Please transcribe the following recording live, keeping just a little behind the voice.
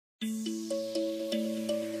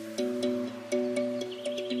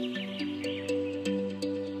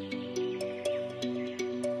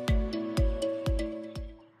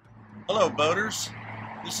boaters.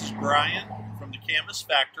 This is Brian from the Canvas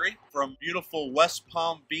Factory from beautiful West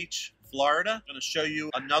Palm Beach, Florida. I'm going to show you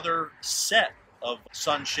another set of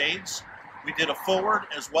sunshades. We did a forward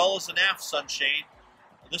as well as an aft sunshade.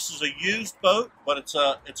 This is a used boat, but it's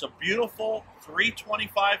a beautiful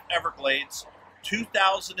 325 Everglades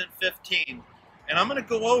 2015. And I'm going to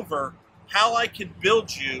go over how I can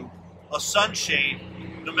build you a sunshade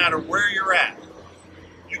no matter where you're at.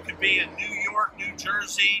 You could be in New York, New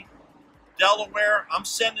Jersey, Delaware. I'm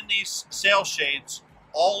sending these sail shades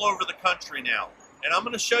all over the country now. And I'm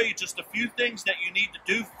going to show you just a few things that you need to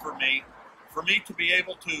do for me to be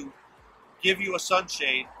able to give you a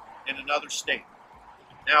sunshade in another state.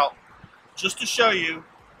 Now, just to show you,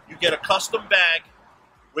 you get a custom bag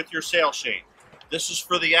with your sail shade. This is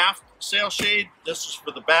for the aft sail shade. This is for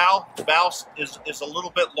the bow. The bow is a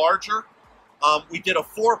little bit larger. We did a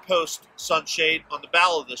 4-post sunshade on the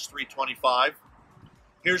bow of this 325.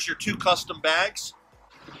 Here's your 2 custom bags.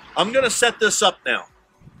 I'm going to set this up now.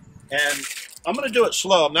 And I'm going to do it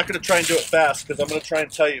slow. I'm not going to try and do it fast because I'm going to try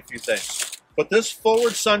and tell you a few things. But this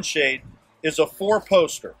forward sunshade is a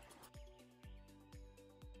 4-poster.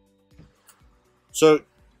 So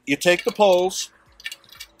you take the poles.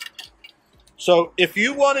 So if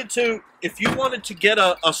you wanted to get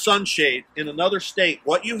a sunshade in another state,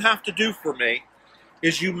 what you have to do for me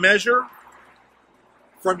is you measure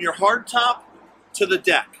from your hardtop to the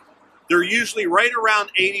deck. They're usually right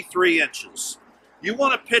around 83 inches. You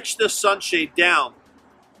want to pitch this sunshade down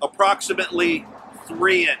approximately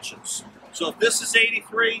 3 inches. So if this is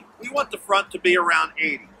 83, we want the front to be around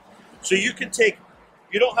 80. So you can take,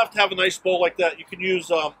 you don't have to have a nice pole like that. You can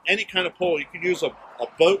use any kind of pole. You can use a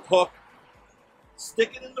boat hook.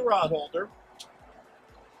 Stick it in the rod holder,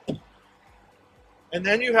 and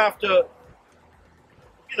then you have to,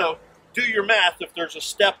 do your math if there's a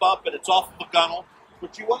step up and it's off of a gunnel.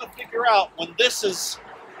 But you want to figure out when this is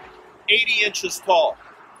 80 inches tall.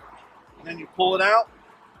 And then you pull it out,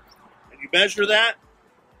 and you measure that,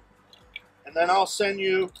 and then I'll send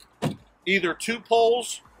you either 2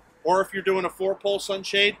 poles, or if you're doing a 4-pole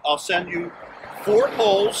sunshade, I'll send you 4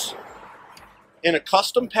 poles in a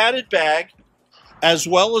custom padded bag, as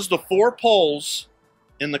well as the 4 poles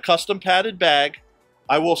in the custom padded bag.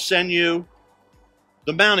 I will send you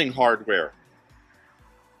the mounting hardware.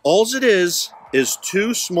 All it is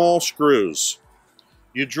 2 small screws.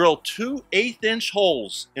 You drill 2 1/8-inch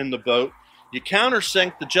holes in the boat. You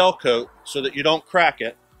countersink the gel coat so that you don't crack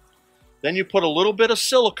it. Then you put a little bit of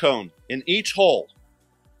silicone in each hole.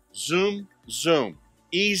 Zoom, zoom.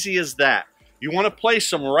 Easy as that. You want to place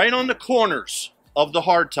them right on the corners of the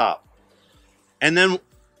hardtop. And then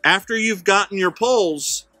after you've gotten your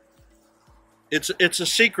poles, it's a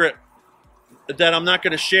secret that I'm not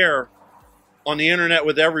going to share on the internet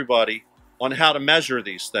with everybody on how to measure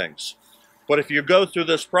these things. But if you go through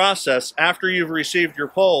this process, after you've received your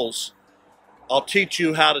poles, I'll teach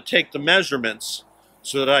you how to take the measurements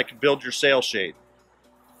so that I can build your sail shade.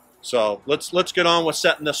 So let's get on with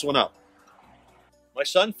setting this one up. My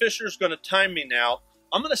son Fisher's going to time me now.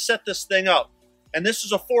 I'm going to set this thing up. And this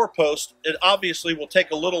is a 4-post. It obviously will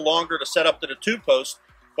take a little longer to set up than a 2-post,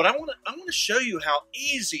 but I want to show you how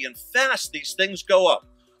easy and fast these things go up.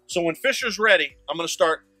 So when Fisher's ready, I'm going to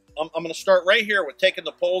start. I'm going to start right here with taking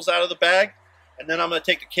the poles out of the bag, and then I'm going to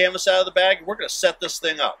take the canvas out of the bag, and we're going to set this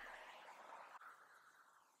thing up.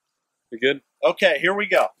 You good? Okay, here we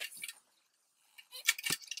go.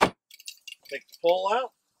 Take the pole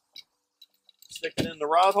out, stick it in the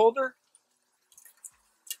rod holder.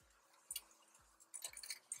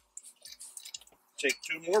 Take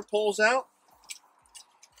 2 more poles out.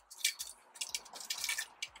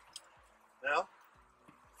 Now,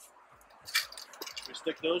 we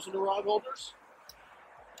stick those in the rod holders.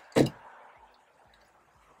 Okay,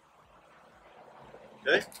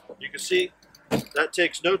 you can see that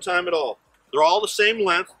takes no time at all. They're all the same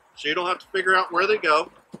length, so you don't have to figure out where they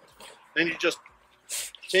go. Then you just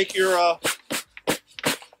take your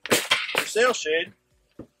sail shade,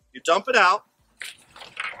 you dump it out.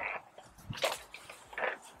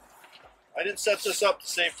 I didn't set this up at the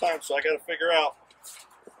same time, so I got to figure out.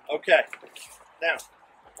 Okay, now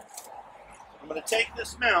I'm going to take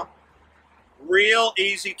this mount. Real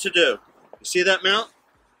easy to do. You see that mount?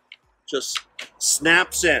 Just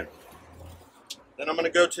snaps in. Then I'm going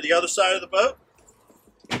to go to the other side of the boat.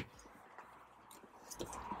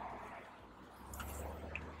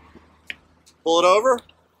 Pull it over.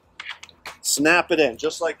 Snap it in,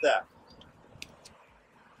 just like that.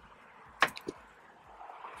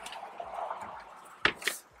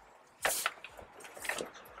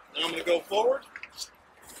 Now I'm going to go forward.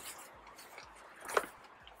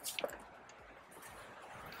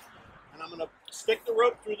 And I'm going stick the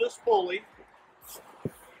rope through this pulley,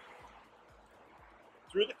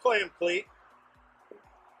 through the clam cleat,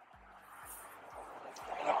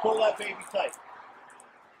 and I pull that baby tight.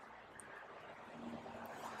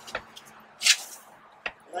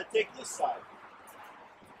 And I take this side.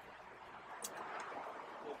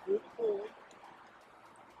 Go through the pulley.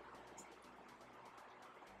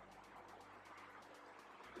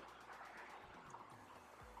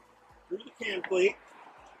 Through the cam cleat.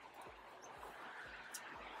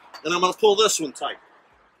 Then I'm going to pull this one tight.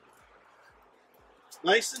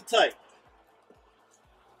 Nice and tight.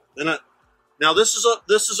 Then now this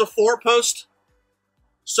is a 4-post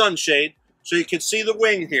sunshade, so you can see the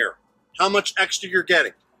wing here, how much extra you're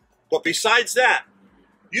getting. But besides that,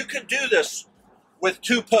 you can do this with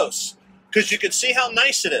 2 posts because you can see how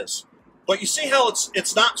nice it is. But you see how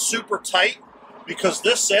it's not super tight because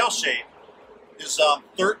this sail shade is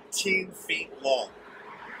 13 feet long.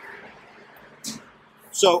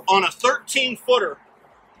 So on a 13-footer,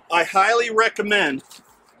 I highly recommend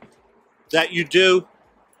that you do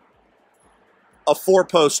a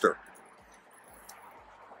 4-poster.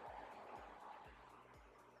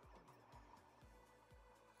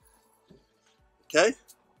 Okay,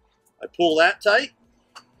 I pull that tight.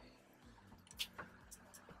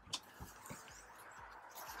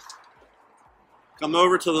 Come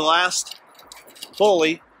over to the last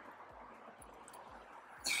pulley.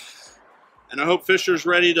 And I hope Fisher's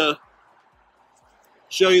ready to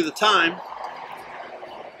show you the time.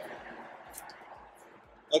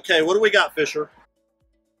 Okay, what do we got, Fisher?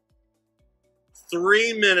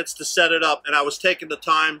 3 minutes to set it up, and I was taking the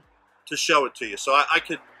time to show it to you. So I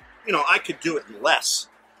could, I could do it in less.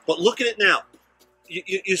 But look at it now.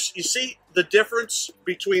 You see the difference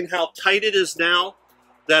between how tight it is now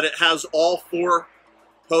that it has all 4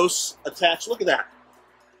 posts attached. Look at that.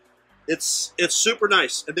 It's super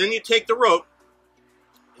nice. And then you take the rope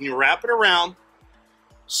and you wrap it around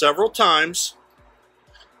several times,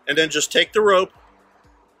 and then just take the rope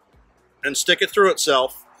and stick it through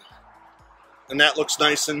itself, and that looks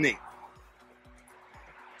nice and neat.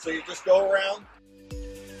 So you just go around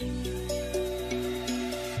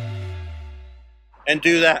and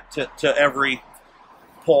do that to every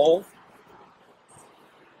pole,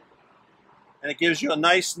 and it gives you a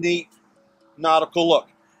nice, neat nautical look.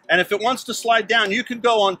 And if it wants to slide down, you can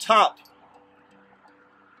go on top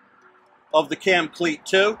of the cam cleat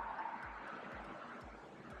too,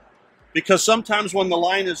 because sometimes when the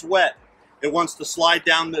line is wet, it wants to slide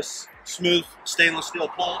down this smooth stainless steel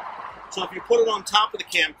pole. So if you put it on top of the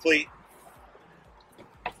cam cleat,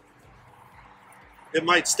 it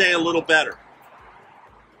might stay a little better,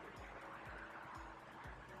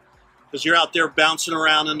 because you're out there bouncing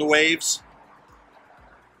around in the waves.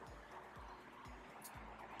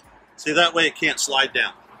 See, that way it can't slide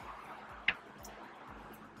down.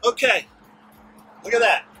 Okay, look at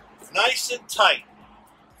that. Nice and tight.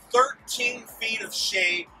 13 feet of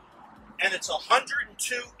shade, and it's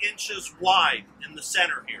 102 inches wide in the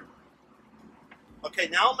center here. Okay,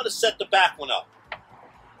 now I'm going to set the back one up.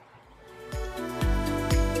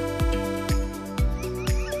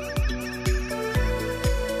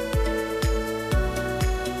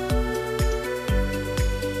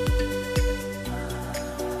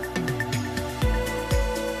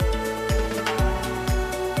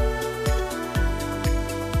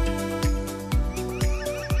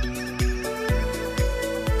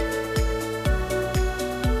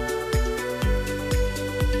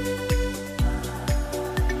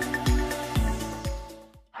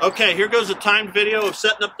 Okay, here goes a timed video of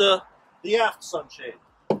setting up the aft sunshade.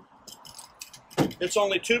 It's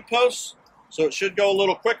only 2 posts, so it should go a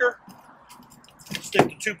little quicker. Stick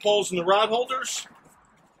the 2 poles in the rod holders.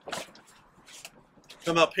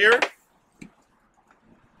 Come up here.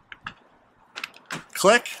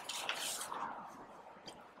 Click.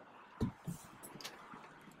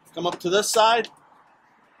 Come up to this side.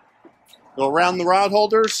 Go around the rod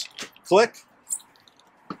holders. Click.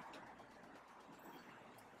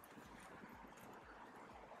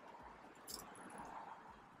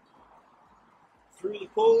 Through the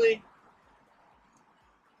pulley,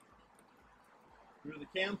 through the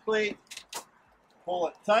cam plate, pull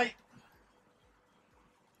it tight,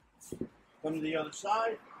 come to the other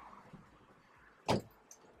side, through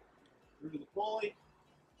the pulley,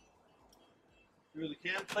 through the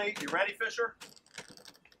cam plate. You ready, Fisher?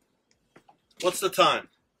 What's the time?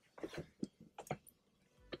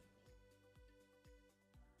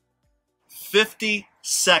 50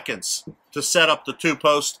 seconds to set up the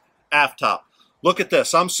 2-post aft top. Look at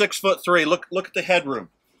this. I'm 6'3". Look at the headroom.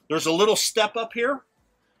 There's a little step up here,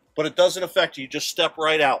 but it doesn't affect you. You just step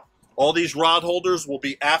right out. All these rod holders will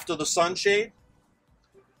be after the sunshade,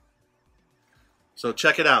 So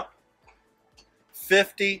check it out.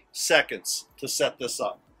 50 seconds to set this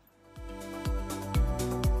up.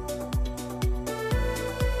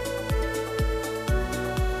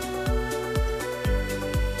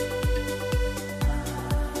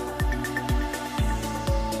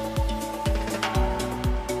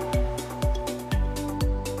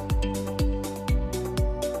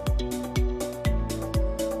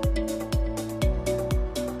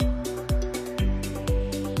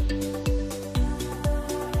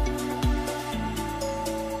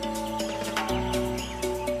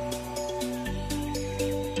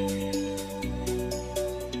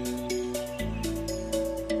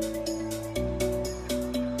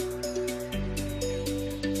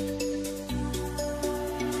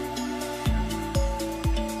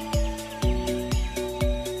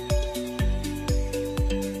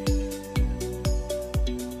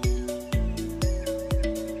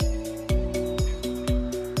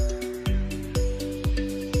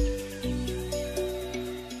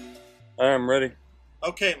 I'm ready.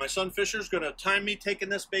 Okay, my son Fisher's going to time me taking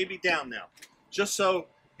this baby down now. Just so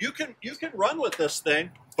you can run with this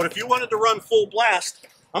thing, but if you wanted to run full blast,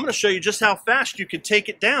 I'm going to show you just how fast you can take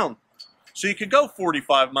it down. So you could go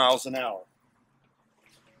 45 miles an hour.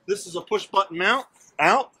 This is a push button mount,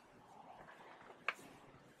 out.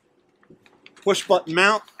 Push button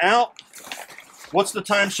mount, out. What's the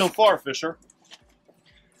time so far, Fisher?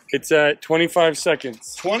 It's at 25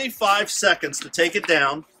 seconds. 25 seconds to take it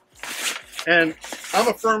down. And I'm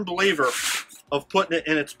a firm believer of putting it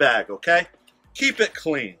in its bag, okay? Keep it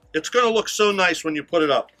clean. It's going to look so nice when you put it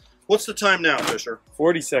up. What's the time now, Fisher?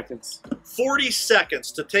 40 seconds. 40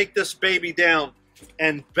 seconds to take this baby down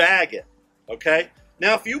and bag it, okay?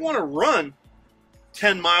 Now, if you want to run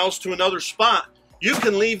 10 miles to another spot, you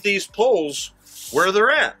can leave these poles where they're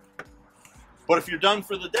at. But if you're done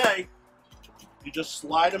for the day, you just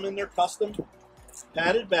slide them in their custom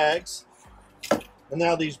padded bags. And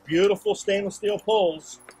now these beautiful stainless steel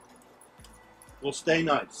poles will stay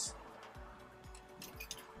nice.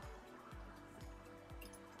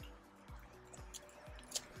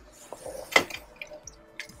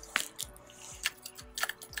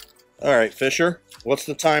 All right, Fisher, what's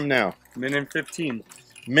the time now? Minute and 15.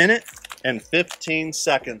 Minute and 15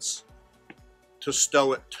 seconds to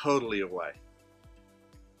stow it totally away.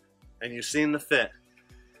 And you've seen the fit.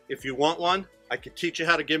 If you want one, I can teach you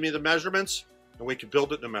how to give me the measurements, and we can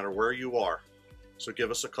build it no matter where you are. So give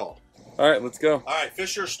us a call. All right, let's go. All right,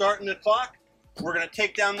 Fisher's starting the clock. We're going to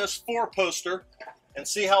take down this 4-poster and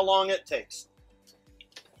see how long it takes.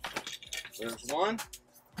 There's 1.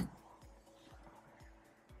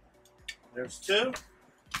 There's 2.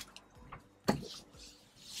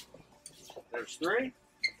 There's 3.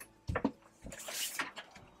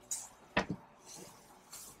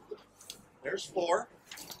 There's 4.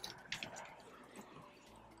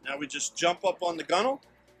 Now we just jump up on the gunnel,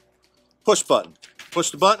 push button. Push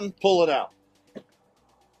the button, pull it out.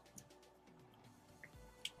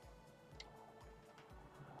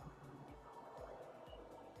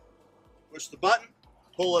 Push the button,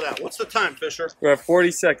 pull it out. What's the time, Fisher? We're at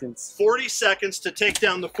 40 seconds. 40 seconds to take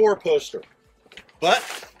down the 4-poster.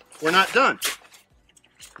 But we're not done.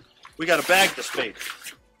 We got to bag this baby.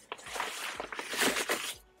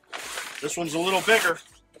 This one's a little bigger.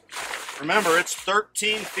 Remember, it's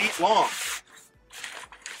 13 feet long.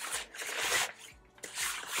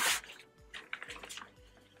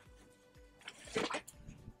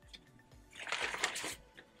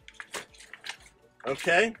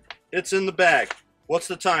 Okay, it's in the bag. What's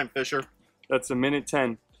the time, Fisher? That's a minute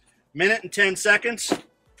 10. Minute and 10 seconds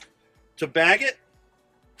to bag it.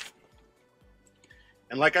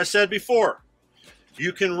 And like I said before,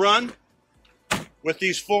 you can run with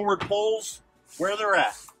these forward poles where they're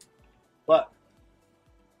at. But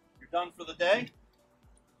you're done for the day.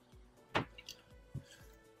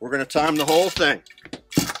 We're going to time the whole thing.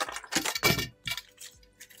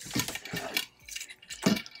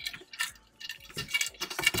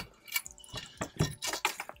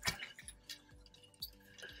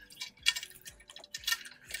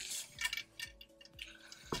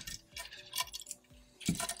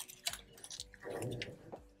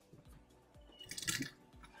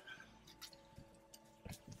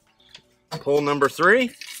 Pole number 3.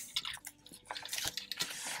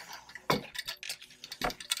 And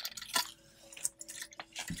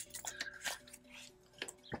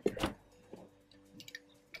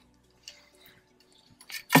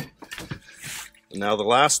now the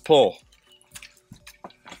last pole.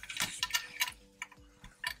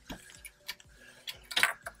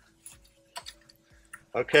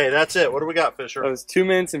 Okay, that's it. What do we got, Fisher? That was 2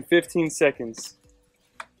 minutes and 15 seconds.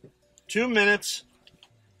 2 minutes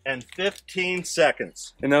and 15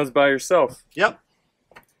 seconds. And that was by yourself. Yep.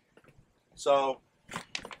 So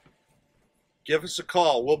give us a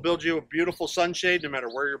call. We'll build you a beautiful sunshade no matter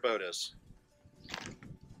where your boat is.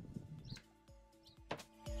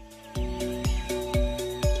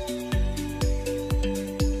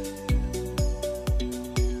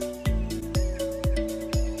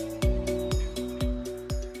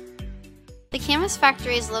 The Canvas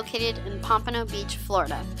Factory is located in Pompano Beach,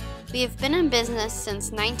 Florida. We have been in business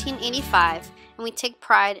since 1985, and we take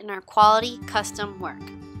pride in our quality, custom work.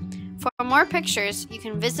 For more pictures, you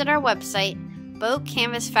can visit our website,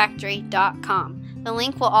 boatcanvasfactory.com. The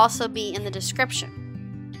link will also be in the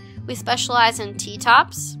description. We specialize in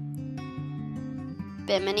T-tops,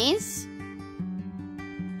 biminis,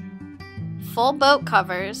 full boat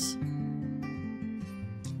covers,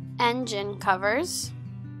 engine covers,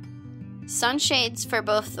 sunshades for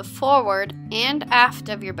both the forward and aft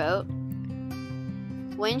of your boat,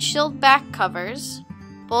 windshield back covers,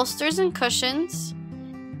 bolsters and cushions,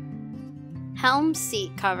 helm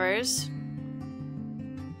seat covers,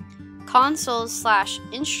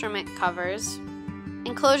 consoles/instrument covers,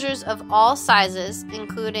 enclosures of all sizes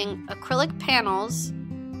including acrylic panels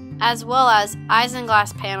as well as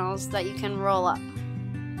isinglass panels that you can roll up.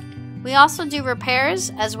 We also do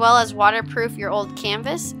repairs as well as waterproof your old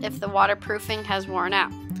canvas if the waterproofing has worn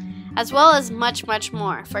out, as well as much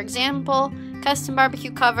more. For example, custom barbecue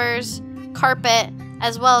covers, carpet,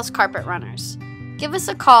 as well as carpet runners. Give us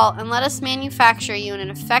a call and let us manufacture you an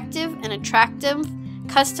effective and attractive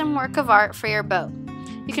custom work of art for your boat.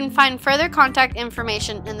 You can find further contact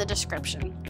information in the description.